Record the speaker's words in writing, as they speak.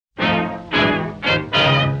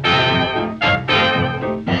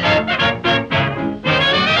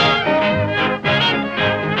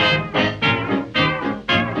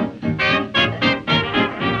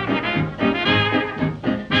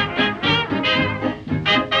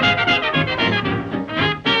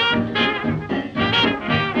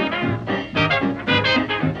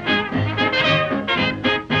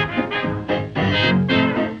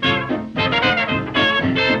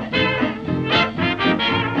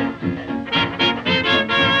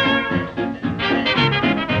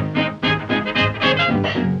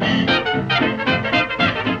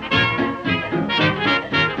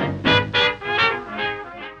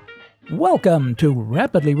Welcome to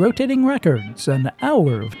Rapidly Rotating Records, an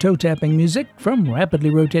hour of toe-tapping music from rapidly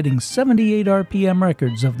rotating 78 RPM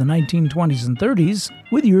records of the 1920s and 30s,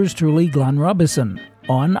 with yours truly, Glenn Robison,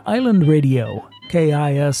 on Island Radio,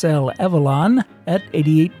 KISL Avalon at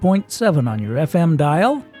 88.7 on your FM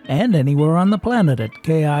dial, and anywhere on the planet at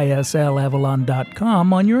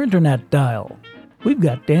KISLAvalon.com on your internet dial. We've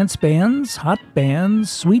got dance bands, hot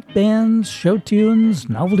bands, sweet bands, show tunes,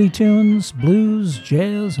 novelty tunes, blues,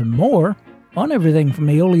 jazz, and more on everything from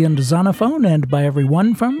Aeolian to Zonophone and by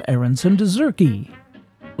everyone from Aronson to Zerke.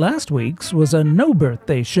 Last week's was a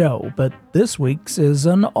no-birthday show, but this week's is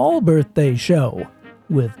an all-birthday show,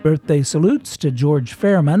 with birthday salutes to George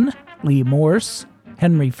Fairman, Lee Morse,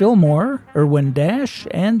 Henry Fillmore, Irwin Dash,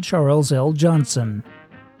 and Charles L. Johnson.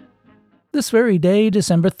 This very day,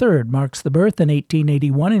 December 3rd, marks the birth in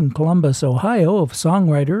 1881 in Columbus, Ohio, of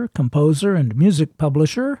songwriter, composer, and music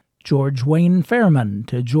publisher George Wayne Fairman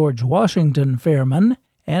to George Washington Fairman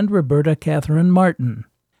and Roberta Catherine Martin.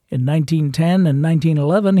 In 1910 and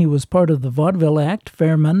 1911, he was part of the vaudeville act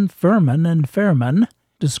Fairman, Furman, and Fairman,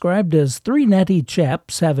 described as three natty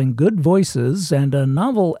chaps having good voices and a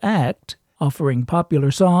novel act offering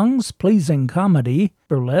popular songs, pleasing comedy,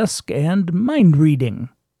 burlesque, and mind-reading.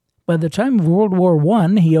 By the time of World War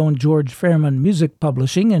I, he owned George Fairman Music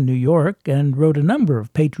Publishing in New York and wrote a number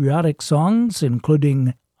of patriotic songs,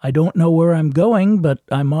 including I Don't Know Where I'm Going, But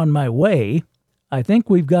I'm On My Way, I Think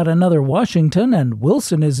We've Got Another Washington and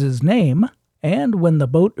Wilson Is His Name, and When the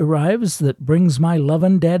Boat Arrives That Brings My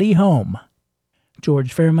Lovin' Daddy Home.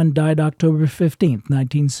 George Fairman died October 15,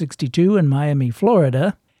 1962 in Miami,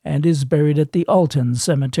 Florida, and is buried at the Alton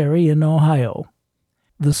Cemetery in Ohio.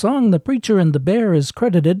 The song The Preacher and the Bear is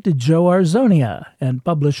credited to Joe Arzonia and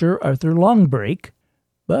publisher Arthur Longbrake,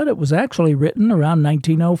 but it was actually written around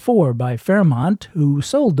 1904 by Fairmont, who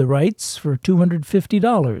sold the rights for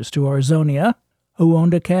 $250 to Arzonia, who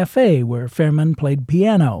owned a cafe where Fairman played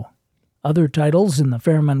piano. Other titles in the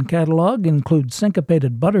Fairman catalog include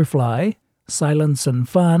Syncopated Butterfly, Silence and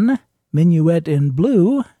Fun, Minuet in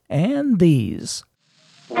Blue, and these.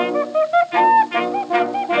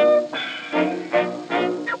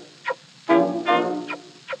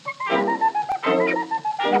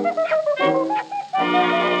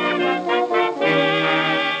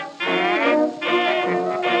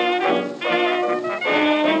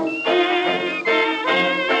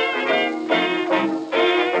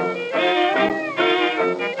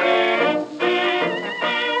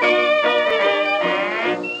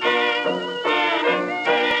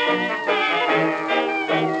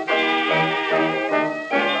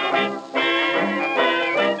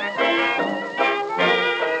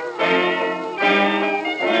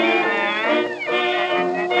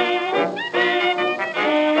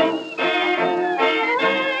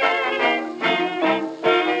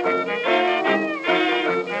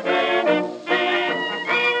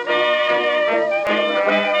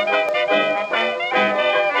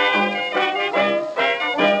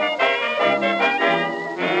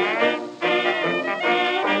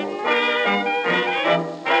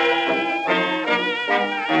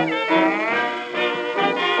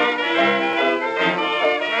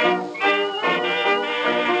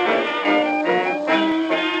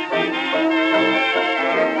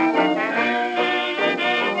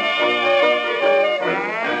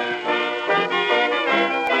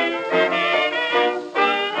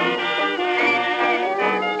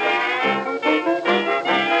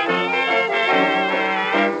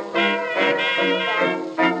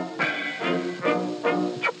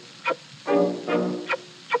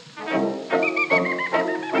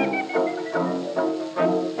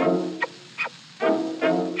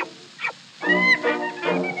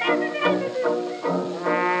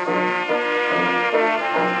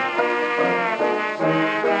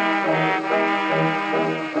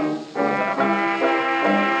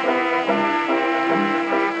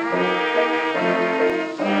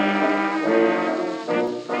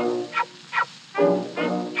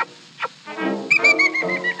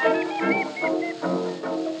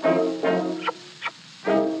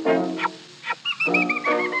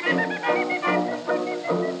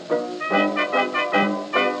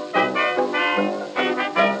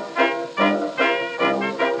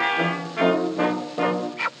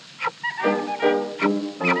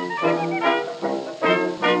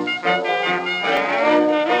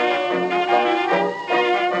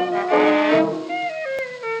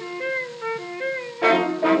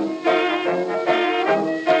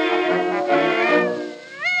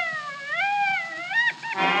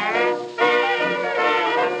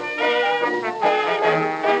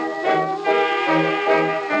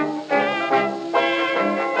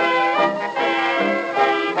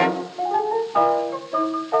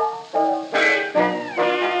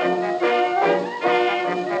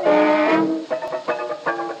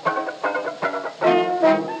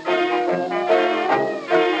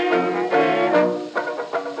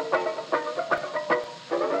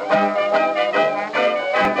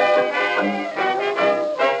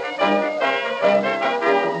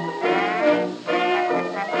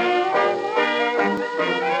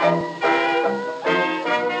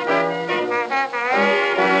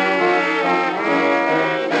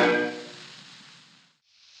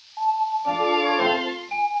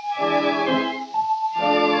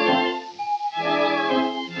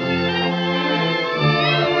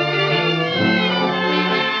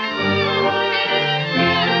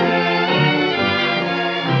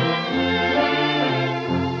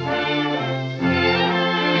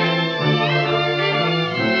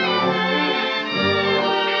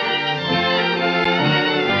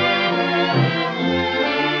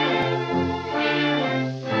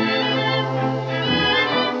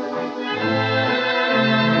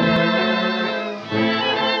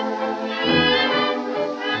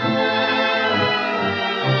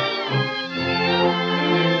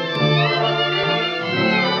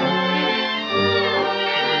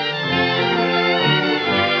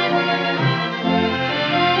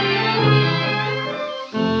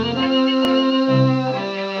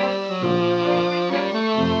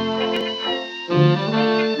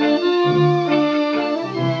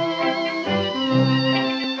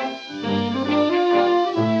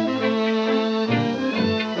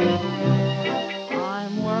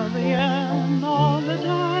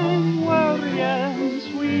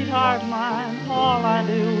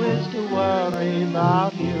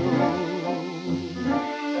 about you.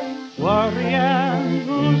 Worrying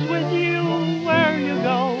who's with you, where you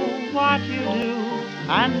go, what you do,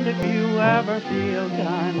 and if you ever feel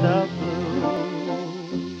kind of blue.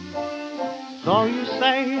 So you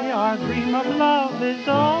say our dream of love is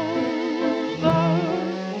over,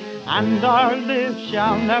 and our lips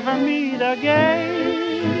shall never meet again.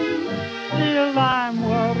 Still I'm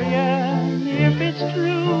worrying if it's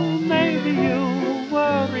true, maybe you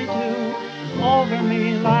worry too, over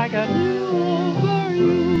me like I do over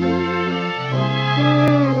you.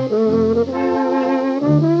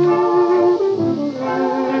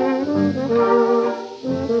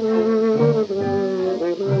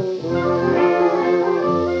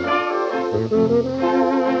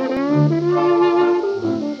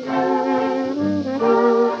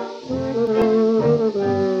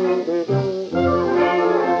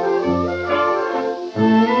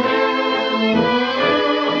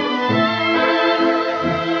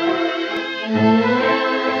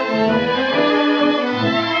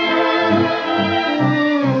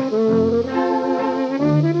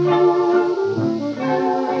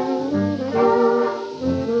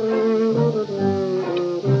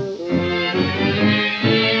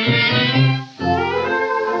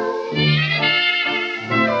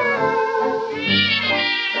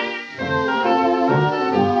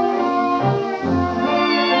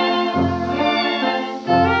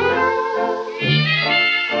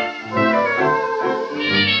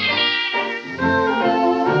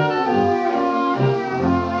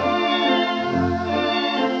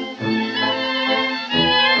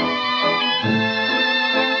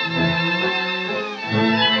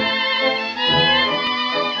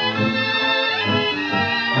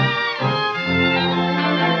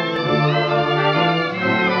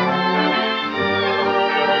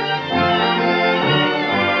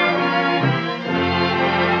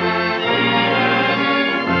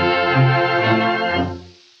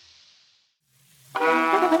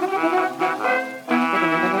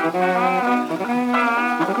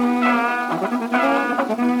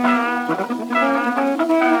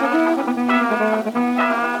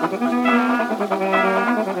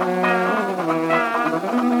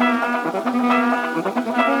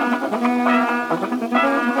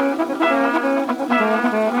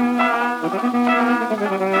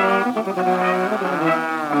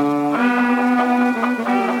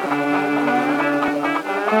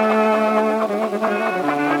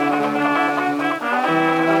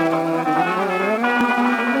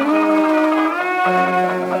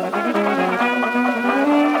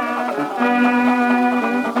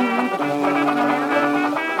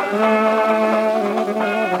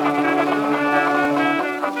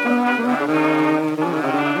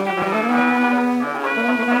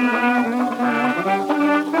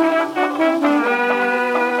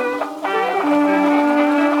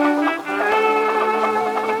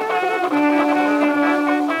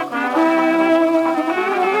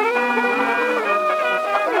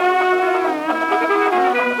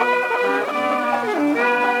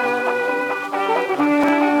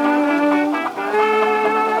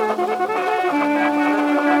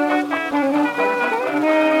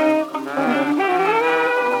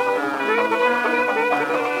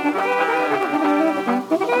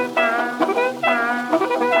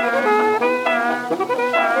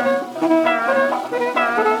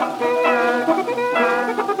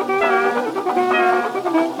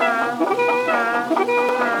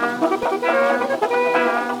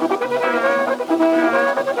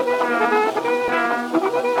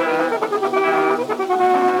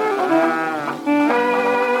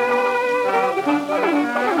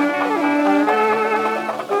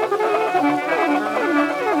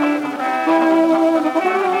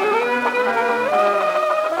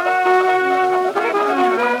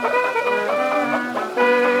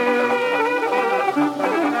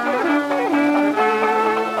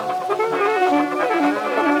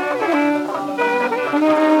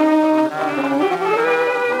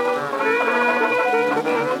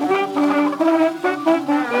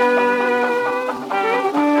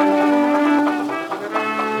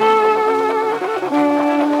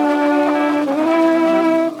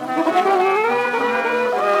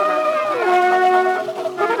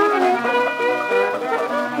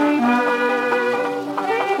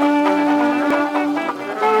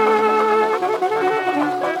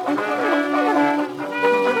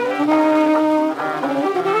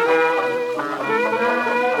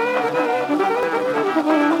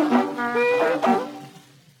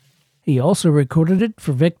 He also recorded it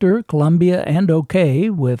for Victor, Columbia, and OK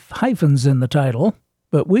with hyphens in the title.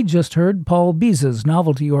 But we just heard Paul Beese's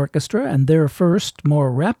Novelty Orchestra and their first,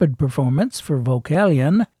 more rapid performance for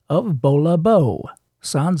Vocalion of Bola Bo.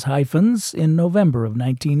 sans hyphens, in November of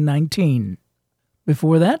 1919.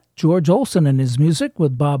 Before that, George Olson and his music,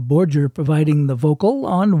 with Bob Borger providing the vocal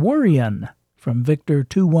on Worryin' from Victor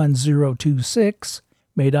 21026,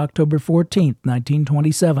 made October 14,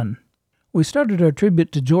 1927. We started our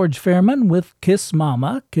tribute to George Fairman with Kiss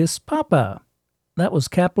Mama, Kiss Papa. That was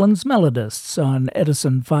Kaplan's Melodists on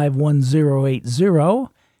Edison 51080,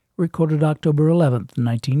 recorded October 11,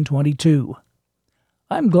 1922.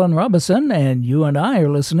 I'm Glenn Robison, and you and I are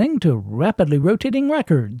listening to Rapidly Rotating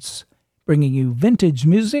Records, bringing you vintage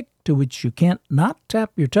music to which you can't not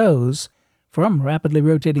tap your toes from rapidly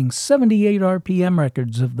rotating 78 RPM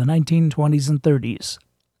records of the 1920s and 30s.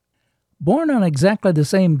 Born on exactly the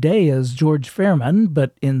same day as George Fairman,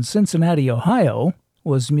 but in Cincinnati, Ohio,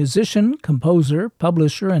 was musician, composer,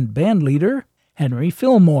 publisher, and band leader Henry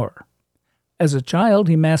Fillmore. As a child,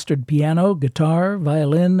 he mastered piano, guitar,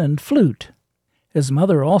 violin, and flute. His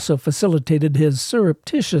mother also facilitated his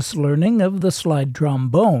surreptitious learning of the slide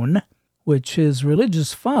trombone, which his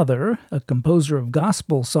religious father, a composer of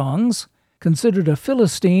gospel songs, considered a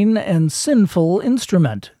Philistine and sinful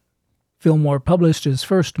instrument. Fillmore published his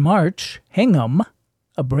first march, Hingham,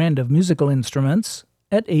 a brand of musical instruments,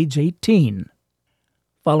 at age 18.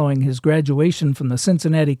 Following his graduation from the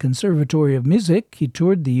Cincinnati Conservatory of Music, he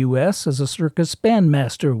toured the U.S. as a circus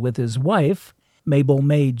bandmaster with his wife, Mabel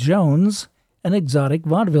May Jones, an exotic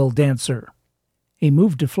vaudeville dancer. He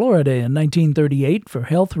moved to Florida in 1938 for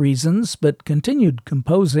health reasons, but continued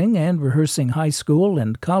composing and rehearsing high school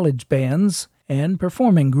and college bands and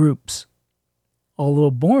performing groups.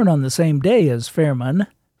 Although born on the same day as Fairman,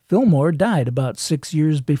 Fillmore died about 6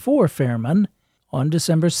 years before Fairman on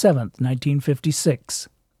December 7, 1956.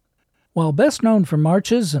 While best known for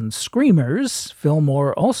marches and screamers,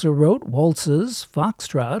 Fillmore also wrote waltzes,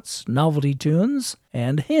 foxtrots, novelty tunes,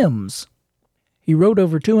 and hymns. He wrote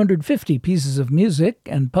over 250 pieces of music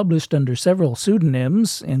and published under several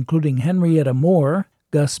pseudonyms, including Henrietta Moore,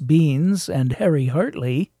 Gus Beans, and Harry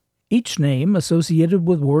Hartley, each name associated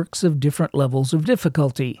with works of different levels of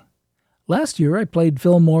difficulty. Last year I played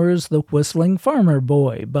Fillmore's The Whistling Farmer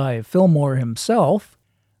Boy by Fillmore himself,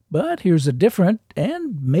 but here's a different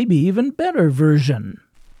and maybe even better version.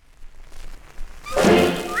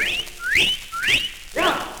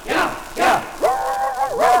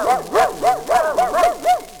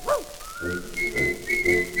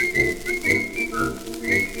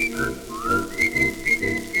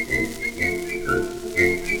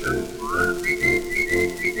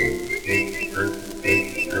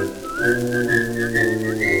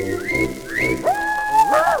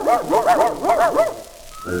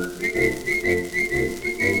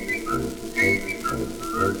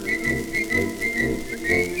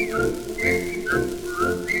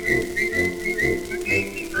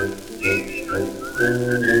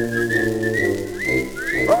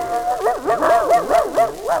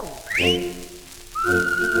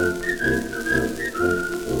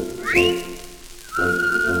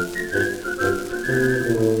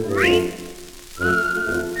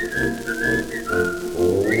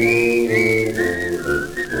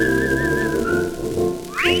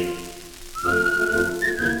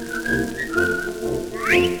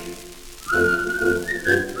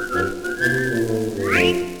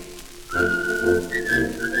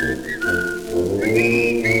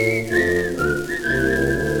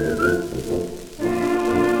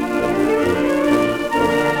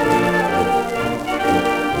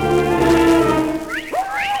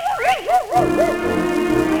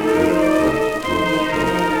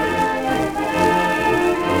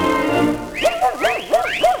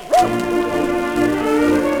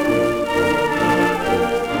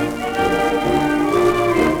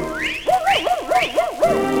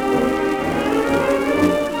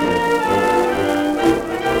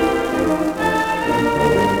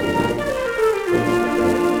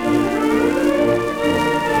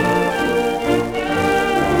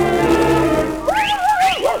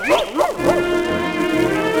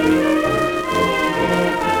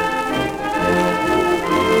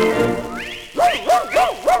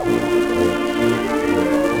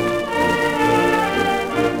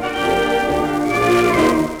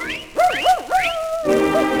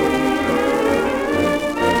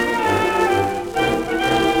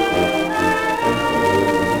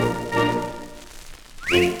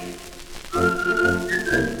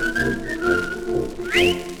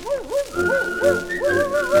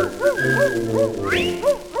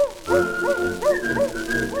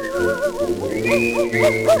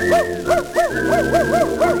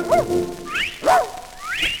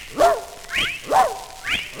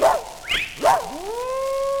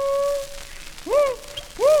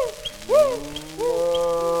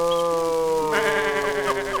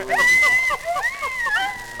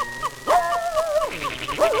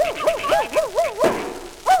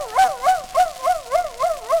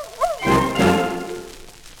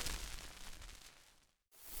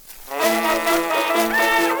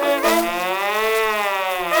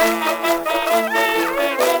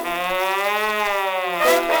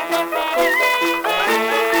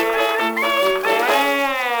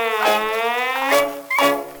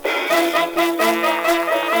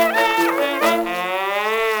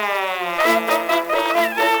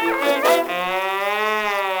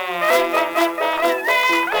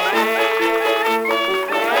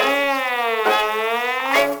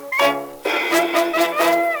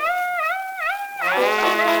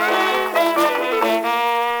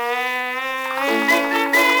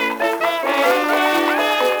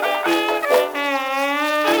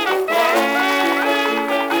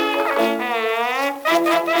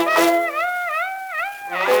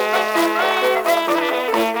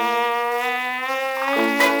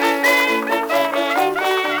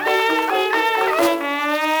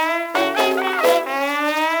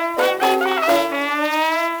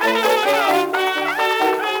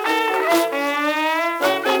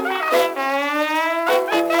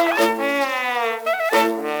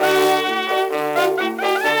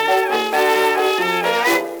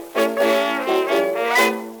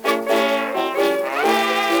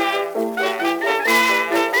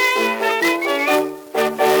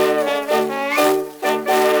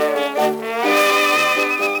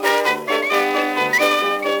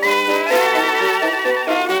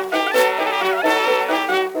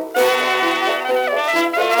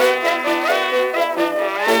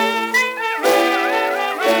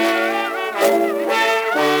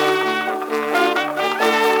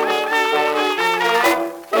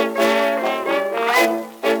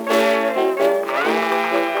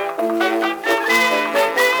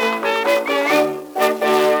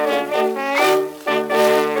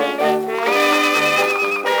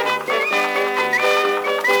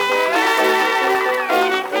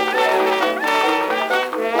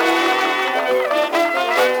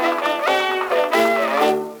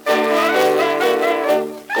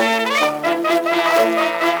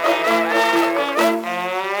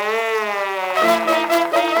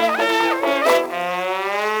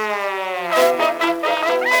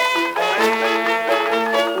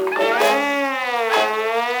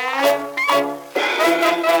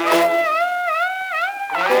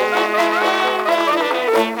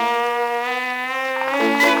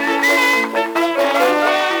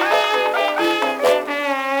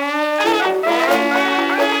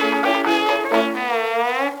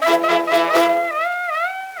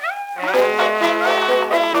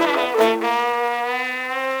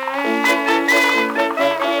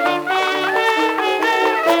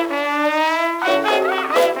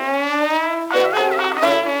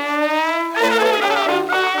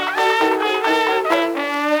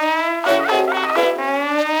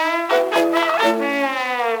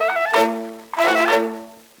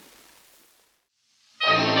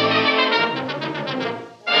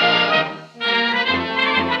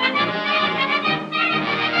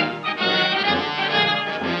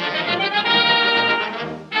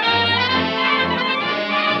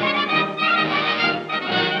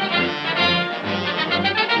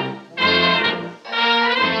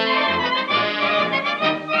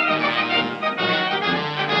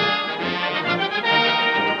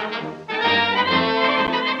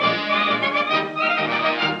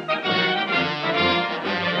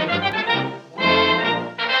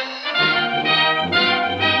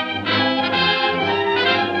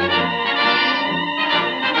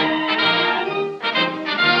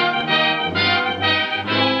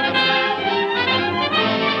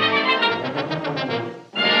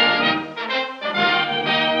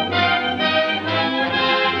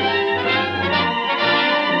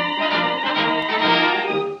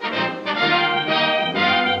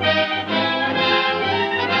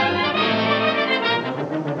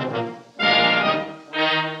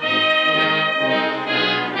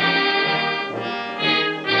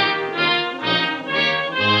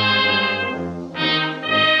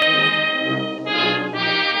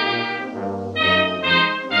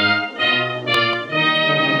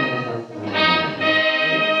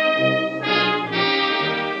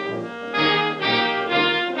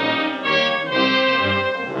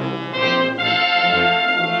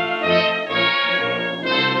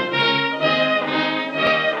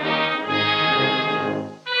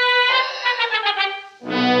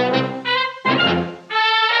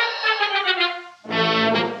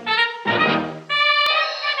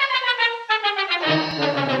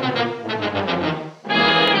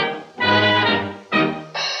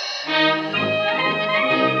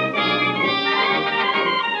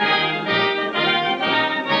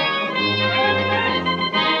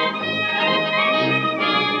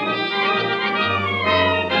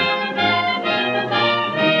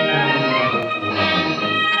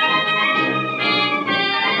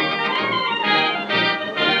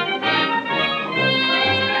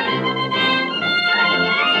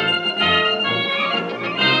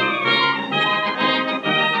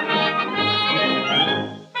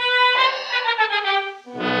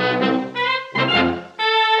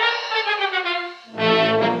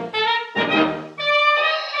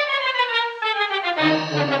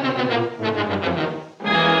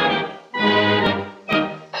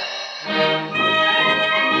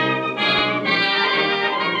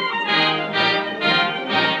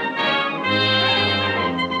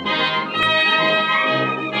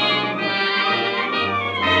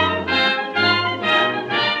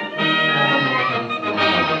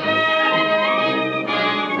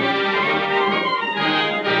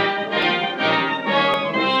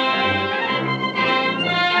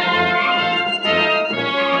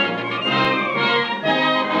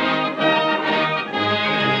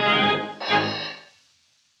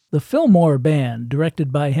 The Fillmore Band,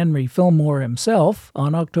 directed by Henry Fillmore himself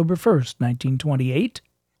on October 1st, 1928,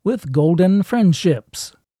 with Golden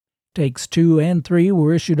Friendships. Takes 2 and 3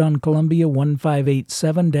 were issued on Columbia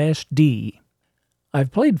 1587-D.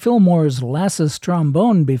 I've played Fillmore's Lassus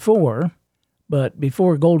trombone before, but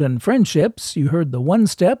before Golden Friendships, you heard the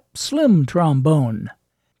one-step slim trombone,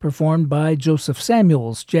 performed by Joseph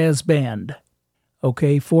Samuel's jazz band.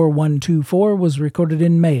 OK 4124 was recorded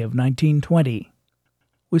in May of 1920.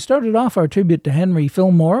 We started off our tribute to Henry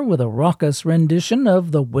Fillmore with a raucous rendition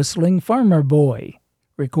of The Whistling Farmer Boy,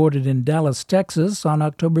 recorded in Dallas, Texas on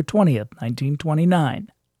October 20th, 1929.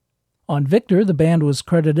 On Victor, the band was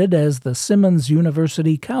credited as the Simmons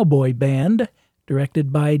University Cowboy Band,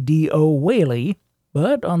 directed by D.O. Whaley,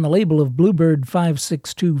 but on the label of Bluebird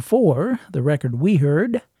 5624, the record we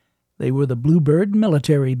heard, they were the Bluebird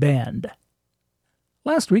Military Band.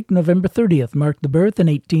 Last week, November 30th, marked the birth in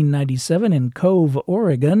 1897 in Cove,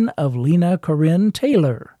 Oregon, of Lena Corinne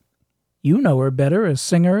Taylor. You know her better as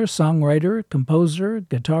singer, songwriter, composer,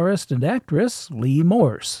 guitarist, and actress Lee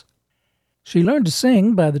Morse. She learned to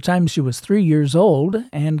sing by the time she was 3 years old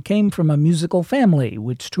and came from a musical family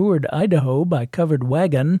which toured Idaho by covered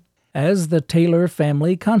wagon as the Taylor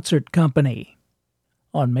Family Concert Company.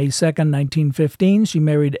 On May 2, 1915, she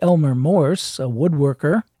married Elmer Morse, a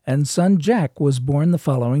woodworker, and son Jack was born the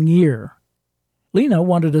following year. Lena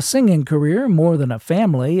wanted a singing career more than a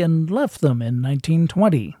family and left them in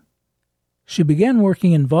 1920. She began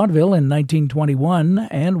working in vaudeville in 1921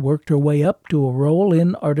 and worked her way up to a role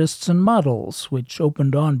in Artists and Models, which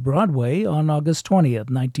opened on Broadway on August 20th,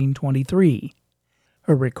 1923.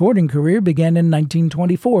 Her recording career began in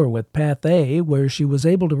 1924 with Pathé, where she was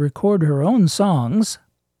able to record her own songs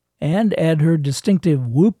and add her distinctive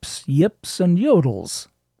whoops, yips, and yodels.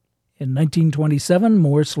 In 1927,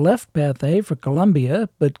 Morse left Pathé for Columbia,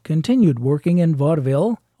 but continued working in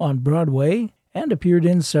vaudeville, on Broadway, and appeared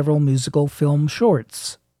in several musical film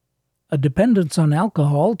shorts. A dependence on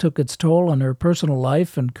alcohol took its toll on her personal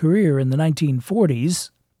life and career in the 1940s,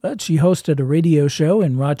 but she hosted a radio show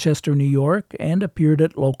in Rochester, New York, and appeared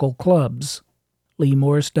at local clubs. Lee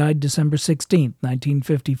Morse died December 16,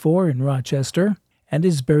 1954, in Rochester, and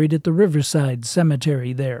is buried at the Riverside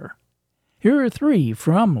Cemetery there. Here are 3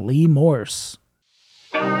 from Lee Morse.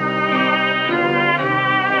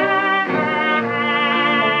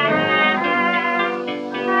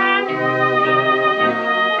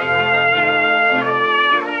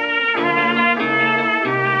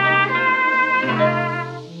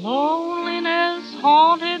 Loneliness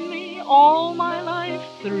haunted me all my life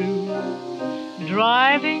through,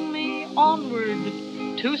 driving me onward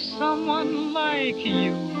to someone like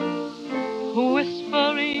you,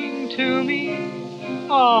 whispering to me,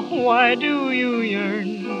 oh, why do you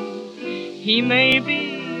yearn? He may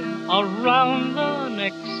be around the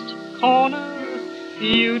next corner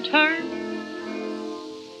you turn.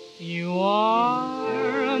 You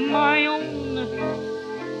are my own,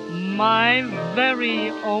 my very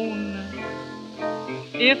own.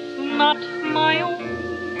 If not my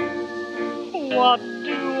own, what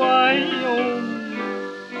do I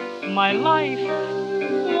own? My life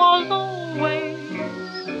was always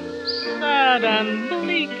sad and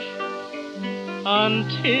bleak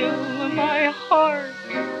until my heart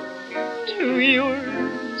to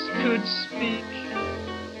yours could speak.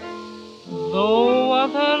 Though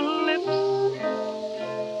other lips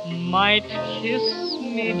might kiss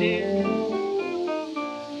me, dear,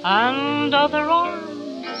 and other arms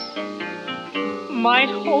might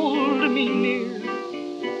hold me near,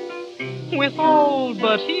 with all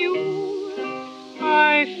but you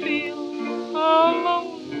I feel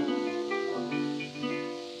alone.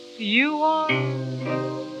 You are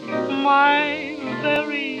my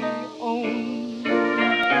very own.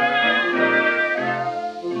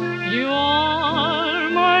 You are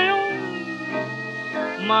my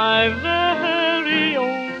own, my very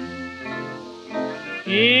own.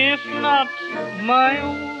 If not my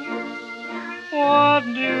own, what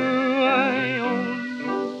do I own?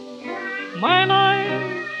 My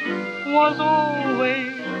life was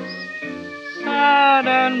always sad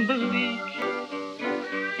and bleak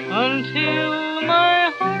until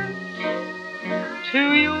my heart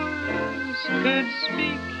to yours could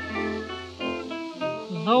speak.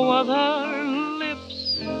 Though other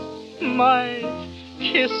lips might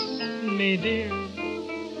kiss me, dear,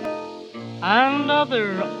 and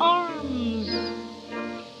other arms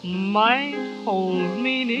might hold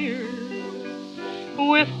me near,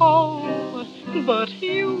 with all but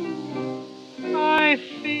you I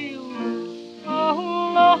feel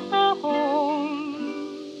alone.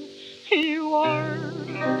 You are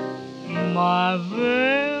my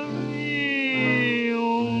very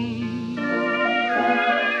own.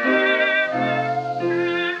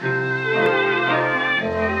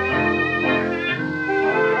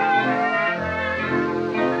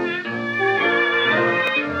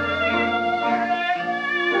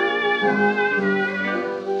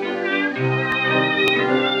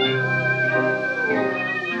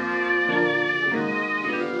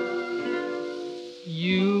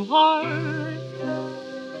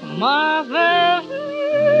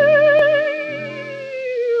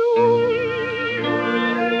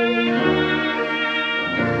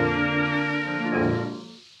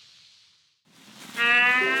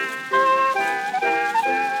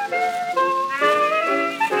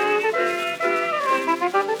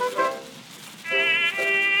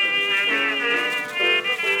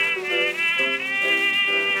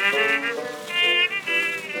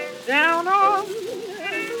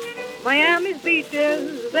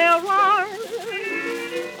 beaches there are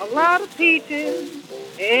a lot of peaches.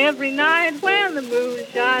 Every night when the moon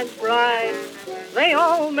shines bright, they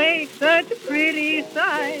all make such a pretty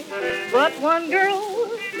sight. But one girl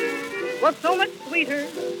was so much sweeter,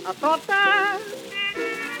 I thought that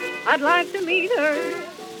I'd like to meet her.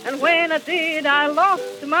 And when I did, I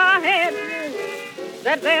lost my head.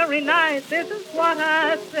 That very night, this is what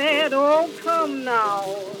I said. Oh, come now,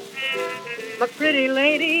 my pretty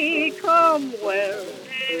lady, come where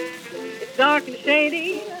it's dark and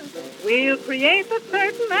shady. We'll create a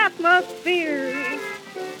certain atmosphere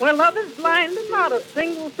where love is blind and not a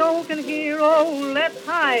single soul can hear. Oh, let's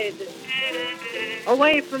hide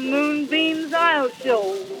away from moonbeams. I'll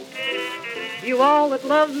show you all that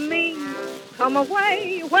love me. Come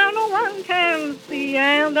away where no one can see,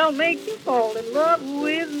 and I'll make you fall in love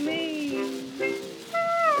with me.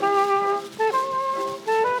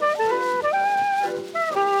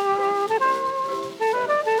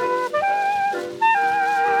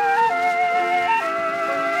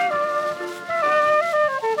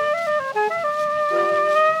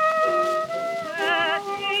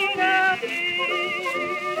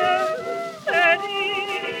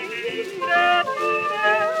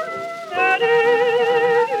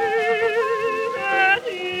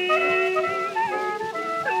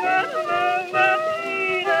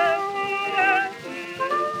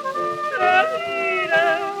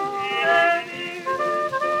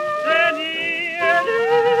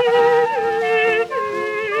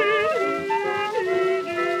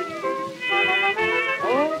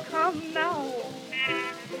 Oh, come now,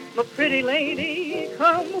 my pretty lady,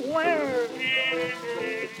 come where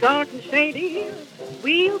it's dark and shady.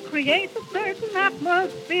 We'll create a certain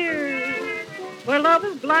atmosphere where love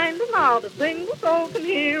is blind and not a single soul can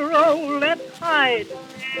hear. Oh, let's hide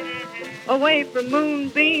away from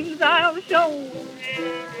moonbeams. I'll show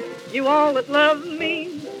you all that love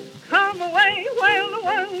me. Come away where no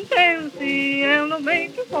one can see, and I'll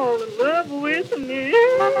make you fall in love with me.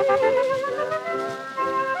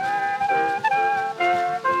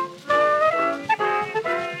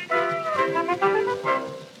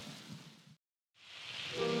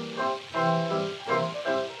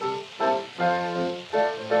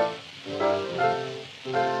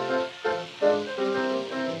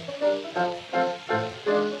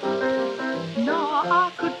 Now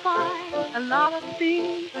I could find a lot of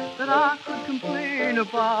things that I could complain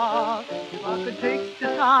about if I could take the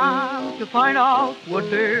time to find out what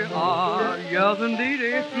they are. Yes, indeed,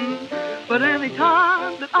 it's true. But any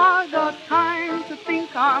time that I got time to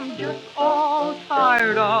think, I'm just all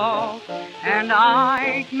tired of. And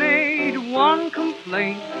I made one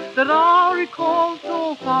complaint that I recall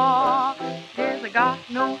so far. Yes, I got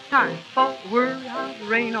no time for worry how the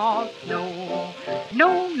rain or snow.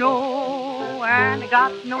 No, no, and I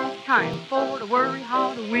got no time for to worry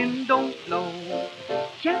how the wind don't blow.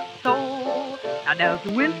 Just so, now there's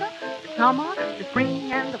the winter, the summer, the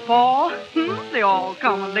spring, and the fall. They all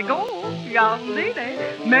come and they go, yeah,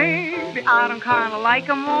 they. Maybe I don't kind of like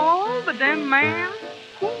 'em all, but then, man,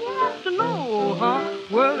 who wants to know, huh?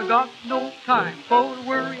 Well, I got no time for to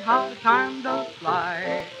worry how the time does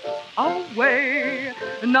fly away.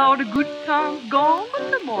 Now the good time's gone,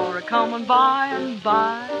 but the more are coming by and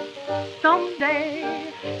by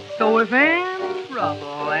someday. So if any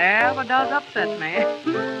trouble ever does upset me,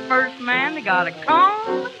 first man, they gotta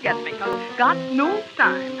come and get me, 'cause got no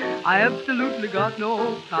time. I absolutely got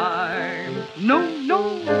no time. No,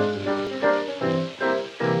 no.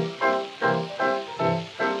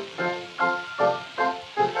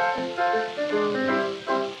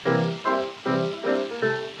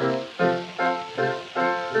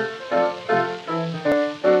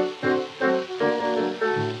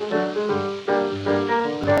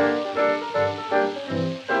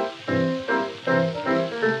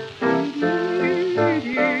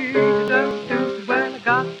 Well, I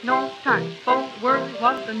got no time for worry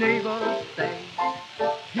what the neighbors say.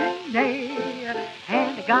 Nay, nay,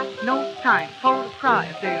 and I got no time for to cry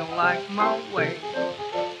if they don't like my way.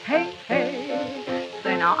 Hey, hey,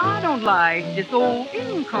 say now I don't like this old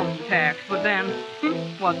income tax, but then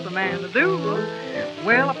what's the man to do?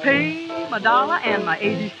 Well, I pay my dollar and my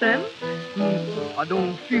 80 cents. I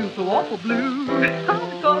don't feel so awful blue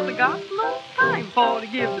because I got no time for to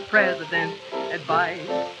give the president advice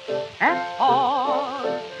at all.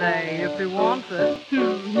 Say if he wants it, he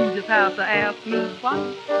just has to ask me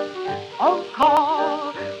twice. Oh,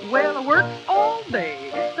 call. Well, I work all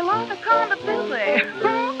day. The life is kind of busy.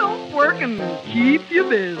 Don't work and keep you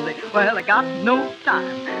busy. Well, I got no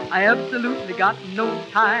time. I absolutely got no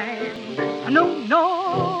time. No, no.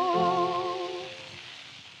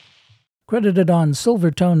 Credited on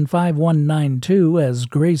Silvertone 5192 as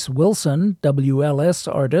Grace Wilson, WLS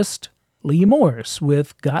artist. Lee Morse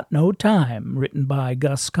with Got No Time, written by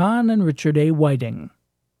Gus Kahn and Richard A. Whiting.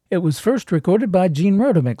 It was first recorded by Gene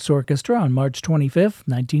Rodemix Orchestra on March 25,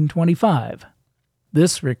 1925.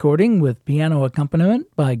 This recording, with piano accompaniment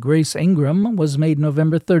by Grace Ingram, was made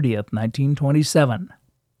November 30, 1927.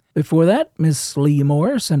 Before that, Miss Lee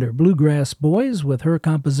Morse and her Bluegrass Boys with her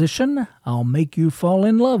composition, I'll Make You Fall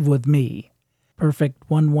in Love with Me. Perfect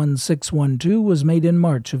 11612 was made in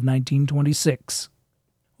March of 1926.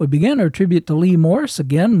 We began our tribute to Lee Morse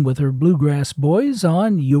again with her Bluegrass Boys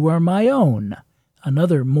on You Are My Own,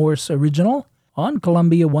 another Morse original on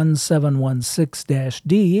Columbia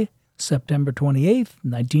 1716-D, September 28,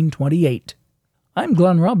 1928. I'm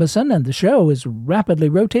Glenn Robison, and the show is Rapidly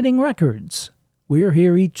Rotating Records. We're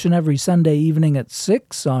here each and every Sunday evening at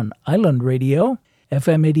 6 on Island Radio,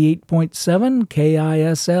 FM 88.7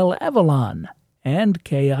 KISL Avalon, and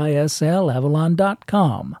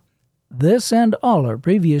KISLAvalon.com. This and all our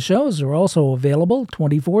previous shows are also available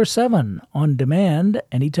 24/7 on demand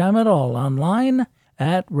anytime at all online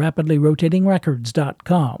at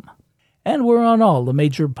rapidlyrotatingrecords.com. And we're on all the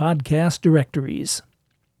major podcast directories.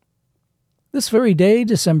 This very day,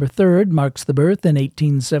 December 3rd, marks the birth in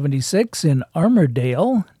 1876 in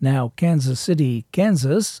Armourdale, now Kansas City,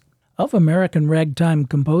 Kansas, of American ragtime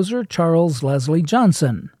composer Charles Leslie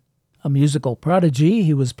Johnson. A musical prodigy,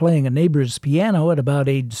 he was playing a neighbor's piano at about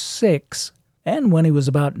age 6, and when he was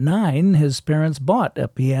about 9, his parents bought a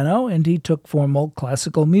piano and he took formal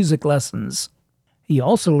classical music lessons. He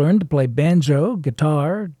also learned to play banjo,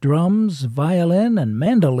 guitar, drums, violin, and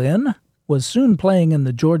mandolin, was soon playing in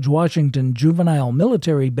the George Washington Juvenile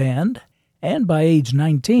Military Band, and by age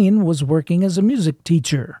 19 was working as a music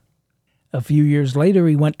teacher. A few years later,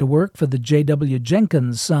 he went to work for the J.W.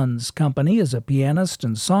 Jenkins Sons Company as a pianist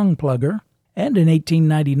and song plugger, and in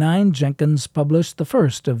 1899 Jenkins published the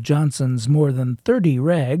first of Johnson's more than 30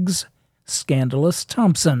 rags, Scandalous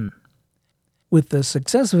Thompson. With the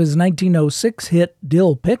success of his 1906 hit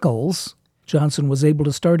Dill Pickles, Johnson was able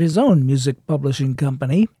to start his own music publishing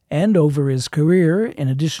company, and over his career, in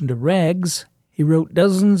addition to rags, he wrote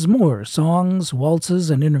dozens more songs, waltzes,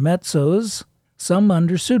 and intermezzos, some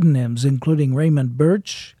under pseudonyms including Raymond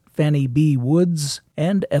Birch, Fannie B. Woods,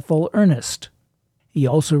 and Ethel Ernest. He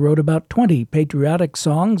also wrote about 20 patriotic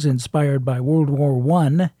songs inspired by World War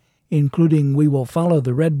I, including We Will Follow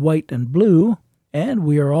the Red, White, and Blue, and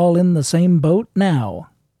We Are All in the Same Boat Now.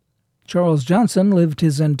 Charles Johnson lived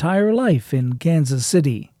his entire life in Kansas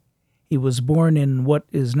City. He was born in what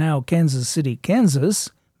is now Kansas City, Kansas,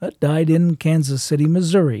 but died in Kansas City,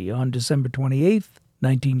 Missouri on December 28,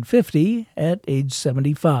 1950, at age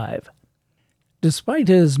 75. Despite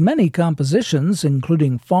his many compositions,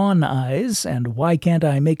 including Fawn Eyes and Why Can't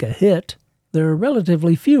I Make a Hit, there are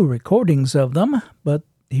relatively few recordings of them, but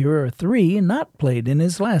here are 3 not played in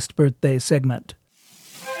his last birthday segment.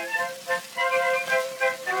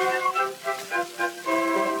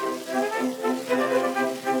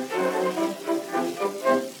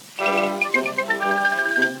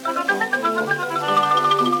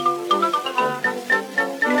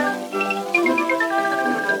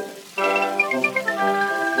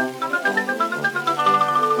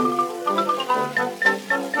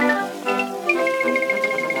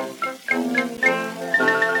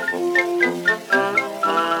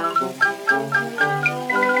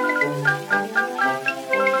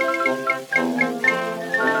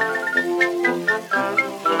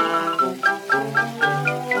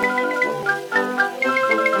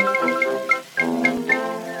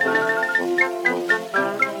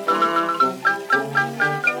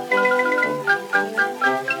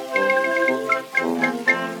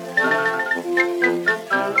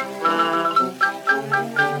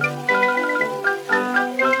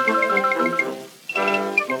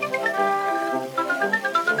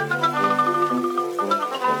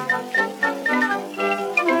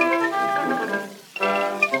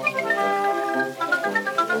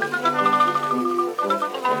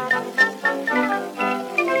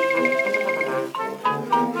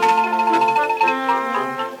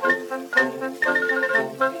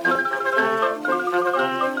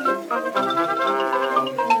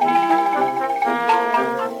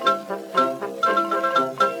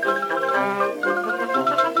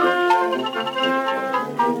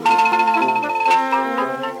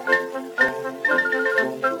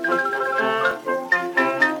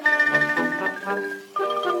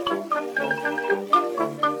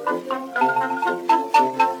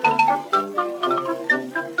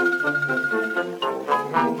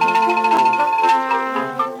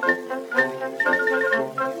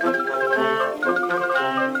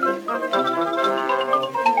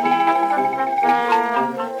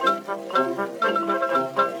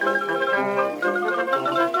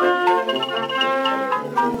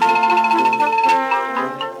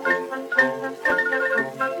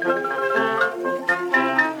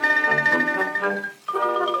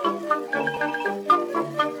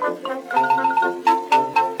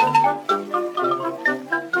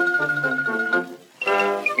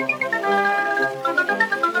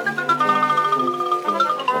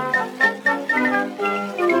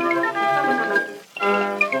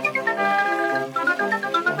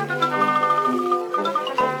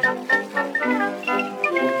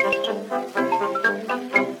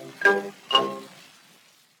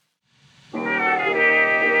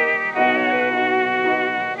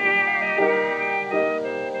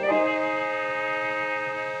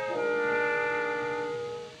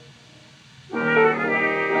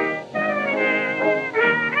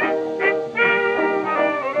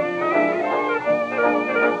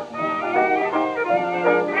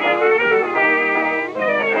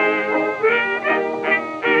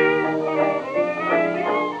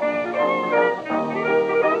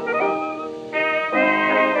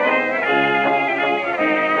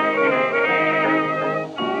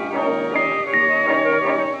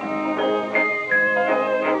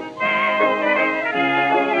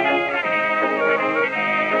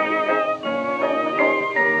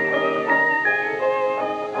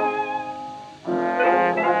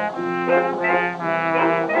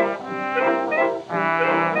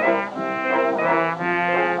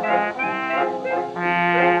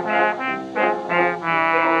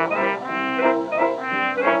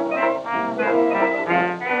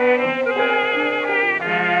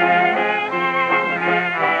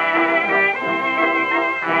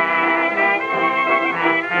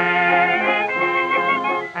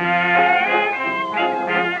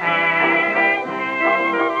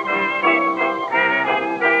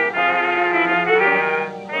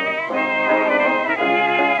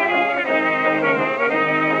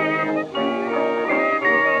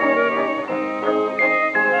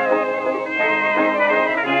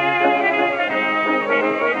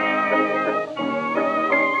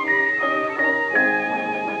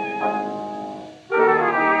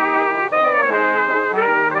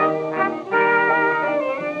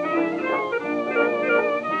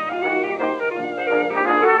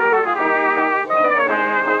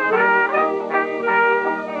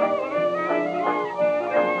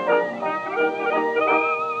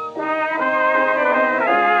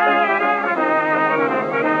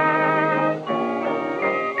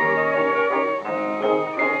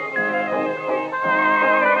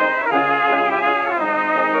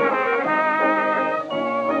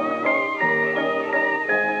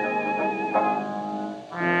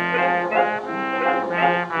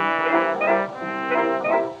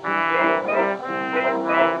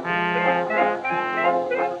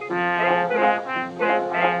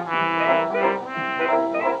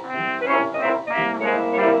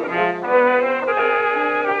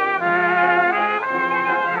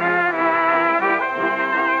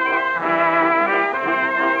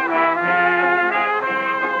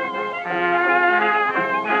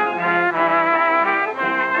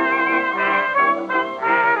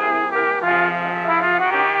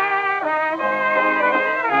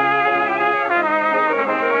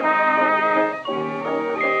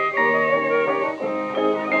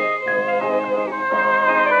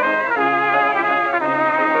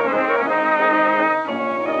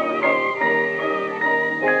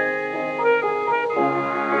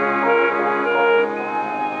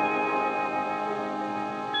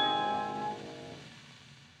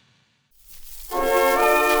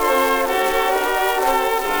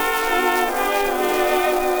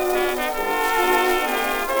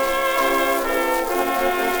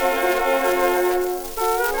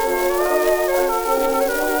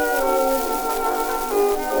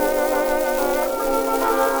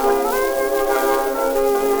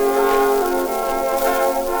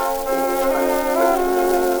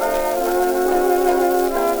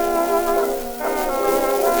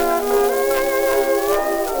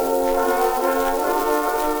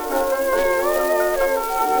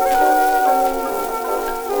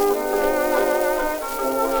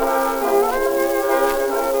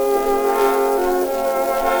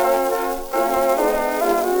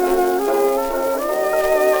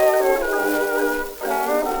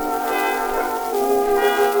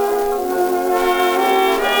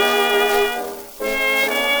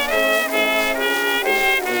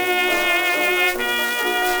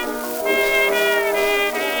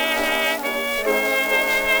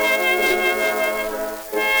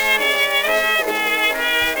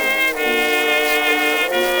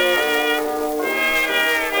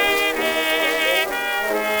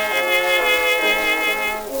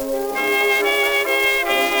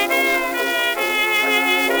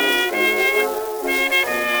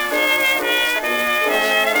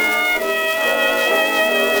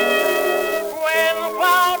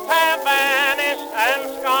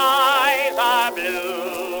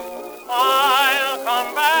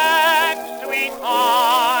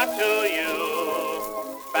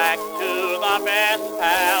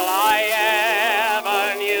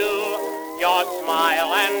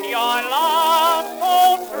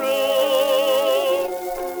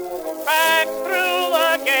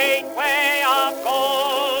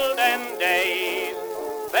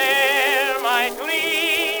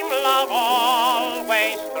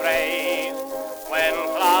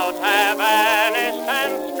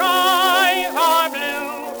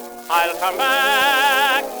 I'll come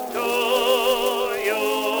back to you.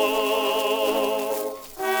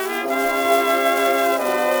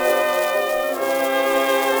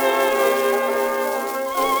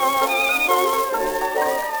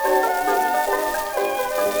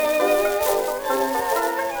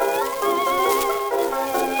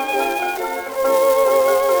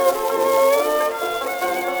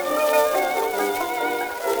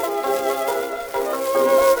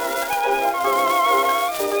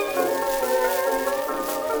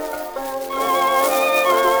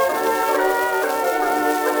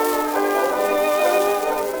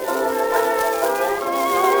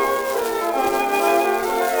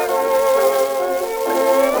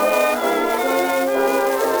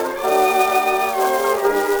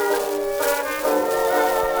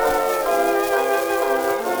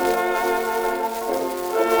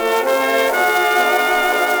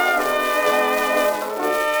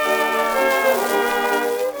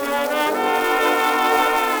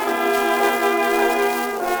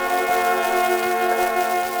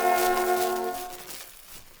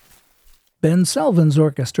 Ben Selvins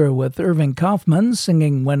Orchestra with Irving Kaufman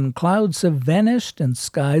singing When Clouds Have Vanished and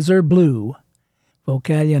Skies Are Blue.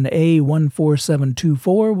 Vocalion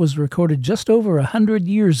A14724 was recorded just over 100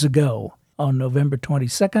 years ago on November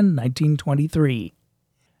 22, 1923.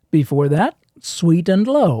 Before that, Sweet and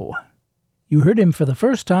Low. You heard him for the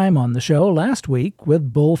first time on the show last week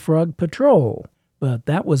with Bullfrog Patrol, but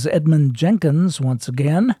that was Edmund Jenkins once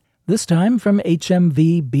again, this time from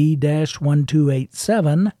HMV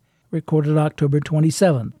B-1287, recorded October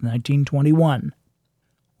 27, 1921.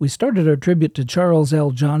 We started our tribute to Charles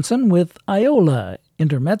L. Johnson with Iola,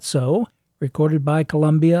 Intermezzo, recorded by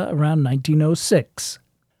Columbia around 1906.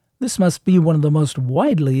 This must be one of the most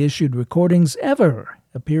widely issued recordings ever,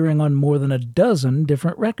 appearing on more than a dozen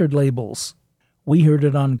different record labels. We heard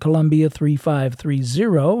it on Columbia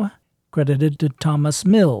 3530, credited to Thomas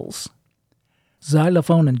Mills.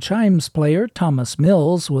 Xylophone and chimes player Thomas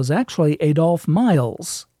Mills was actually Adolph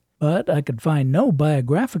Miles, but I could find no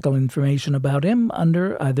biographical information about him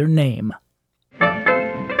under either name.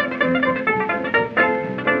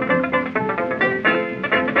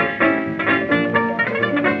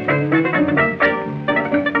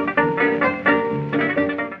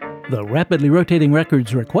 The rapidly rotating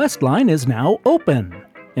records request line is now open.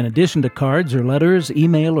 In addition to cards or letters,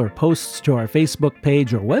 email, or posts to our Facebook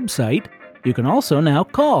page or website, you can also now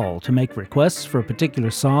call to make requests for a particular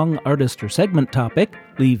song, artist, or segment topic,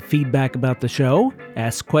 leave feedback about the show,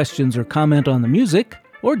 ask questions or comment on the music,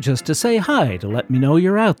 or just to say hi to let me know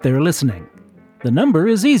you're out there listening. The number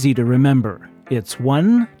is easy to remember. It's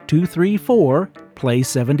 1-234-play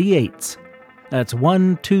 78s. That's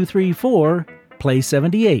 1-234-play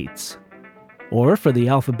 78s. Or for the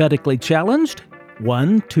alphabetically challenged,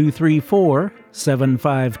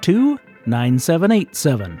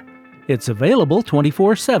 1-234-752-9787. It's available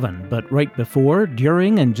 24/7, but right before,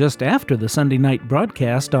 during, and just after the Sunday night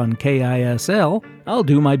broadcast on KISL, I'll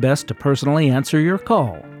do my best to personally answer your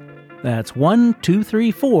call. That's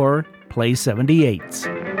 1-234-play 78s.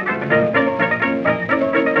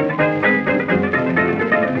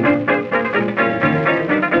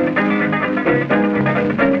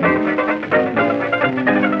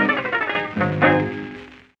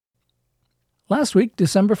 Last week,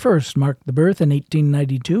 December 1st, marked the birth in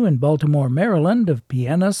 1892 in Baltimore, Maryland, of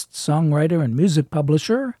pianist, songwriter, and music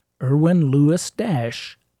publisher Erwin Lewis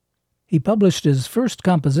Dash. He published his first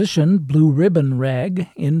composition, Blue Ribbon Rag,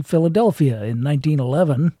 in Philadelphia in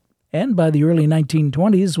 1911, and by the early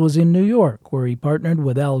 1920s was in New York, where he partnered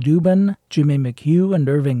with Al Dubin, Jimmy McHugh, and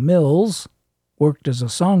Irving Mills, worked as a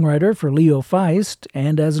songwriter for Leo Feist,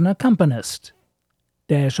 and as an accompanist.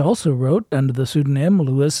 Dash also wrote under the pseudonym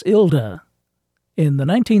Louis Ilda. In the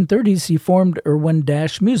 1930s, he formed Irwin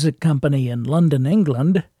Dash Music Company in London,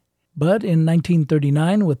 England, but in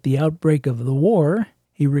 1939, with the outbreak of the war,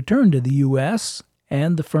 he returned to the U.S.,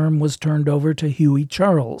 and the firm was turned over to Huey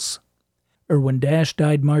Charles. Irwin Dash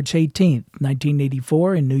died March 18,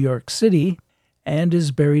 1984, in New York City, and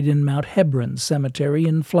is buried in Mount Hebron Cemetery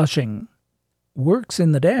in Flushing. Works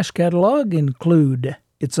in the Dash catalog include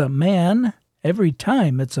It's a Man, Every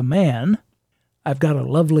Time It's a Man, I've Got a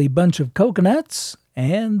Lovely Bunch of Coconuts,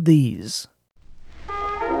 and these.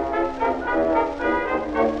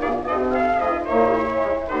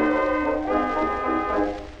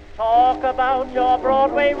 Talk about your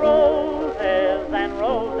Broadway roses and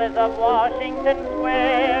roses of Washington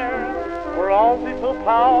Square. Roses who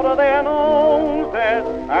powder their noses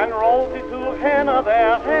and roses who henna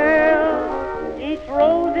their hair. Each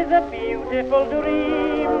rose is a beautiful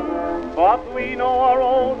dream, but we know a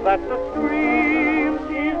rose that's a scream.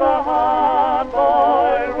 She's a hard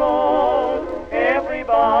boy rose.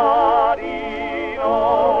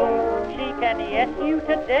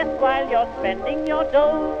 guess while you're spending your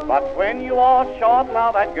dough. But when you are short,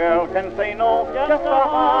 now that girl can say no. Just a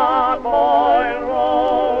hard-boiled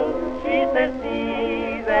roll. She says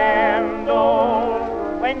D's and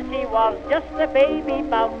O's. When she was just a baby,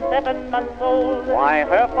 about 7 months old, Why,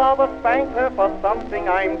 her father spanked her for something,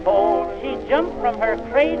 I'm told. she jumped from her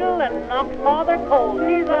cradle and knocked father cold.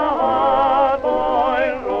 She's a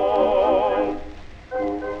hard-boiled roll.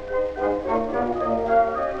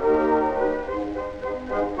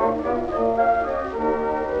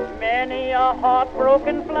 Many a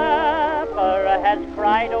heartbroken flapper has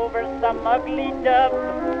cried over some ugly dub.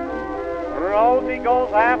 Rosie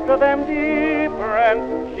goes after them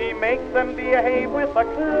different. She makes them behave with a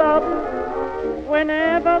club.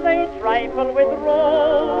 Whenever they trifle with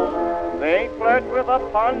Rose, They flirt with a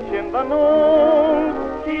punch in the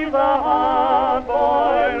nose. She's a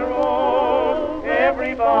hard-boiled roll.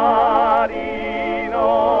 Everybody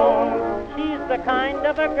knows. she's the kind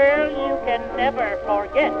of a girl you can never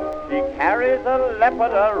forget. She carries a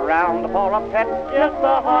leopard around for a pet. Just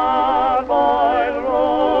a hard-boiled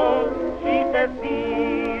roll. She says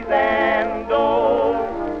D's and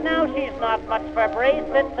O's. Now she's not much for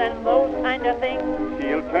bracelets and those kind of things,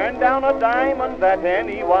 She'll turn down a diamond that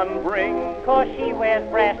anyone brings. 'cause she wears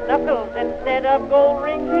brass knuckles instead of gold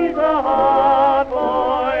rings. She's a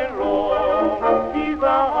hard-boiled roll. She's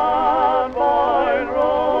a hard-boiled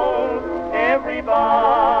roll.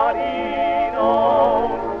 Everybody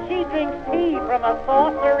knows. She drinks tea from a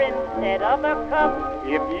saucer instead of a cup.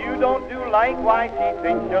 If you don't do likewise, she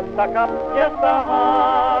thinks you're stuck up. Just a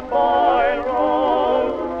hard-boiled roll.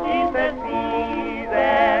 She says D's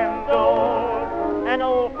and O's. An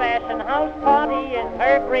old-fashioned house party is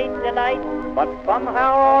her great delight, But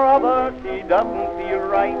somehow or other, she doesn't feel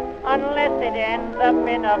right. unless it ends up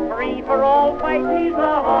in a free-for-all fight. She's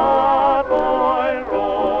a hard-boiled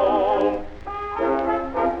roll.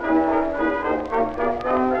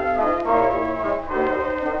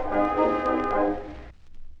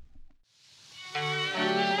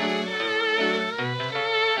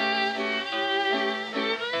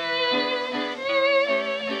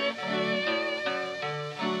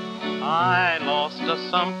 I lost a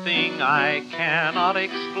something I cannot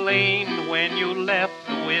explain when you left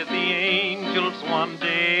with the angels one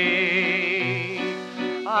day.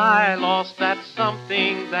 I lost that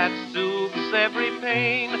something that soothes every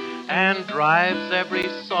pain and drives every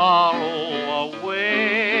sorrow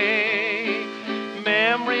away.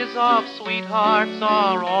 Memories of sweethearts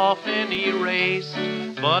are often erased,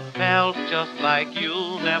 but pals just like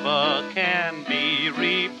you never can be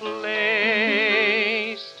replaced.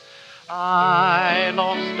 I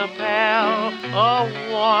lost a pal,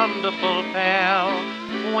 a wonderful pal,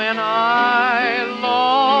 when I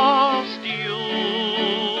lost you.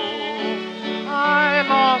 I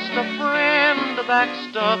lost a friend that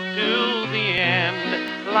stuck to the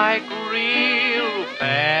end like real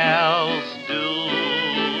pals do.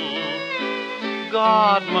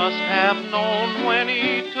 God must have known when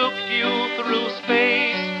he took you through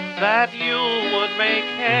space that you would make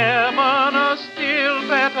heaven a still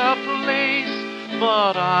better place.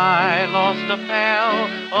 But I lost a pal,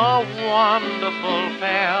 a wonderful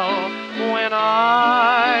pal, when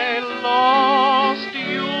I lost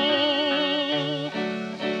you.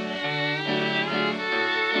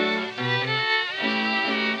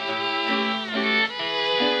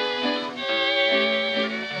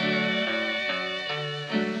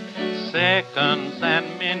 Seconds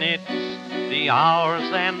and minutes, the hours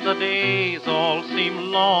and the days all seem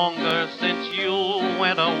longer since you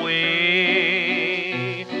went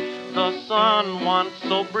away. The sun, once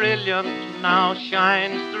so brilliant, now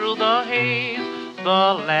shines through the haze.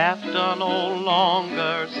 The laughter no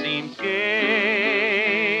longer seems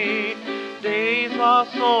gay. Days are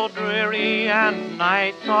so dreary and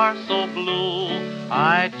nights are so blue.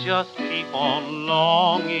 I just keep on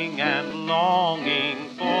longing and longing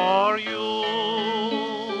for you.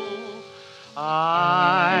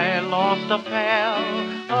 I lost a pal,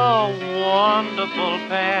 a wonderful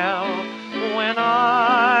pal, when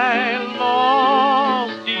I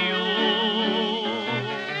lost you.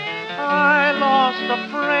 I lost a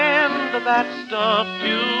friend that stuck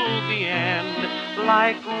to the end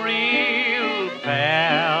like real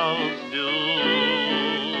pals do.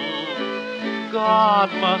 God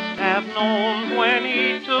must have known when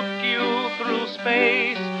he took you through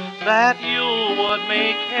space that you would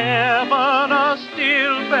make heaven a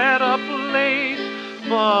still better place.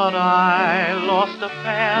 But I lost a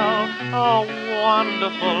pal, a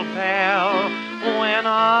wonderful pal, when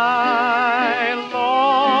I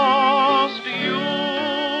lost you.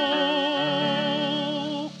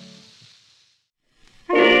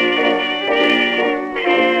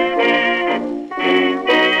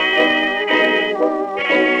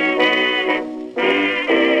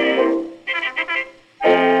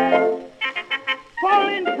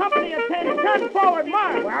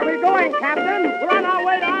 Captain. We're on our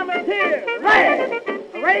way to Armentières. Hooray!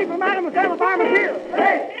 Hooray for Mademoiselle of Armentières.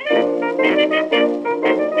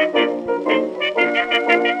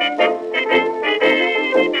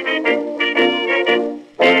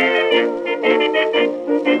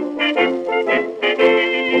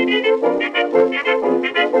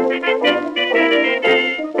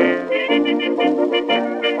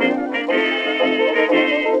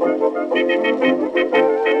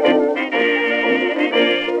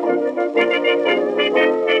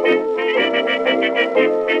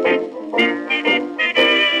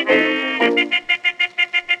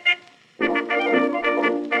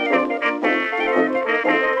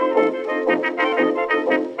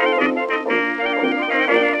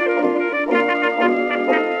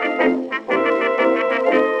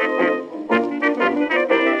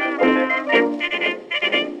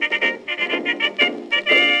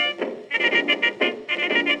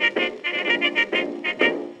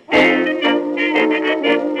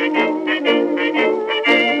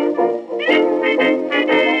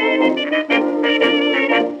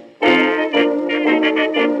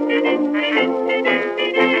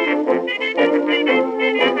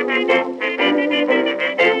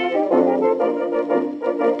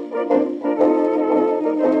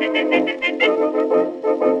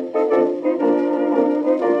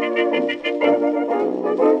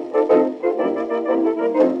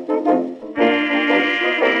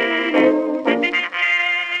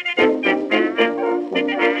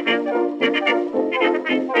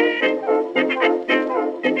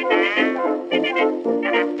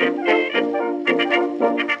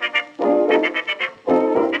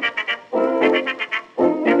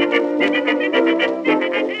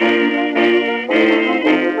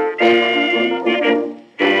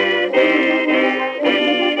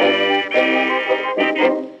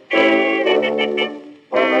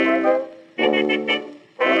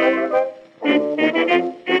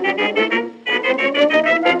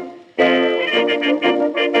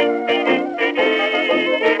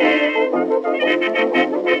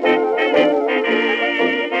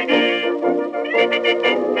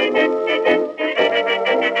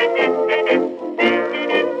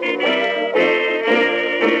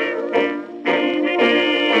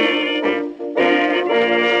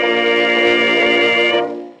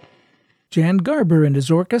 Jan Garber and his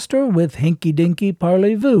orchestra with Hinky Dinky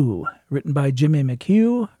Parlez-Vous, written by Jimmy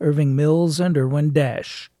McHugh, Irving Mills, and Irwin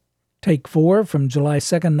Dash. Take 4 from July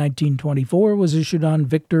 2, 1924 was issued on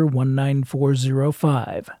Victor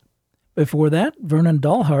 19405. Before that, Vernon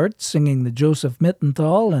Dalhart singing the Joseph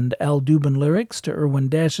Mittenthal and Al Dubin lyrics to Irwin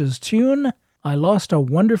Dash's tune, I Lost a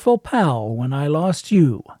Wonderful Pal When I Lost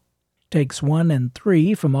You. Takes 1 and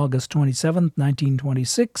 3 from August 27,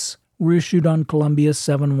 1926, were issued on Columbia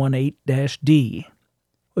 718-D.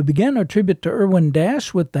 We began our tribute to Irwin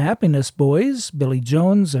Dash with the Happiness Boys, Billy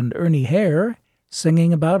Jones and Ernie Hare,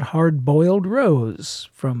 singing about Hard-Boiled Rose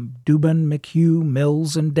from Dubin, McHugh,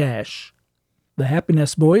 Mills, and Dash. The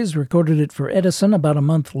Happiness Boys recorded it for Edison about a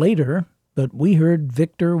month later, but we heard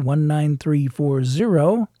Victor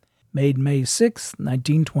 19340, made May 6,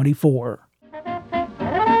 1924.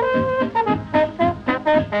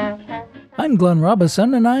 I'm Glenn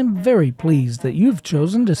Robison, and I'm very pleased that you've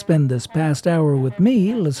chosen to spend this past hour with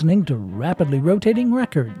me listening to Rapidly Rotating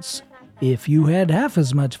Records. If you had half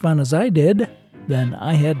as much fun as I did, then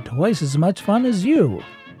I had twice as much fun as you.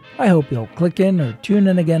 I hope you'll click in or tune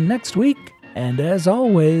in again next week, and as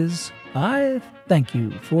always, I thank you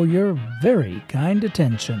for your very kind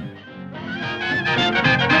attention.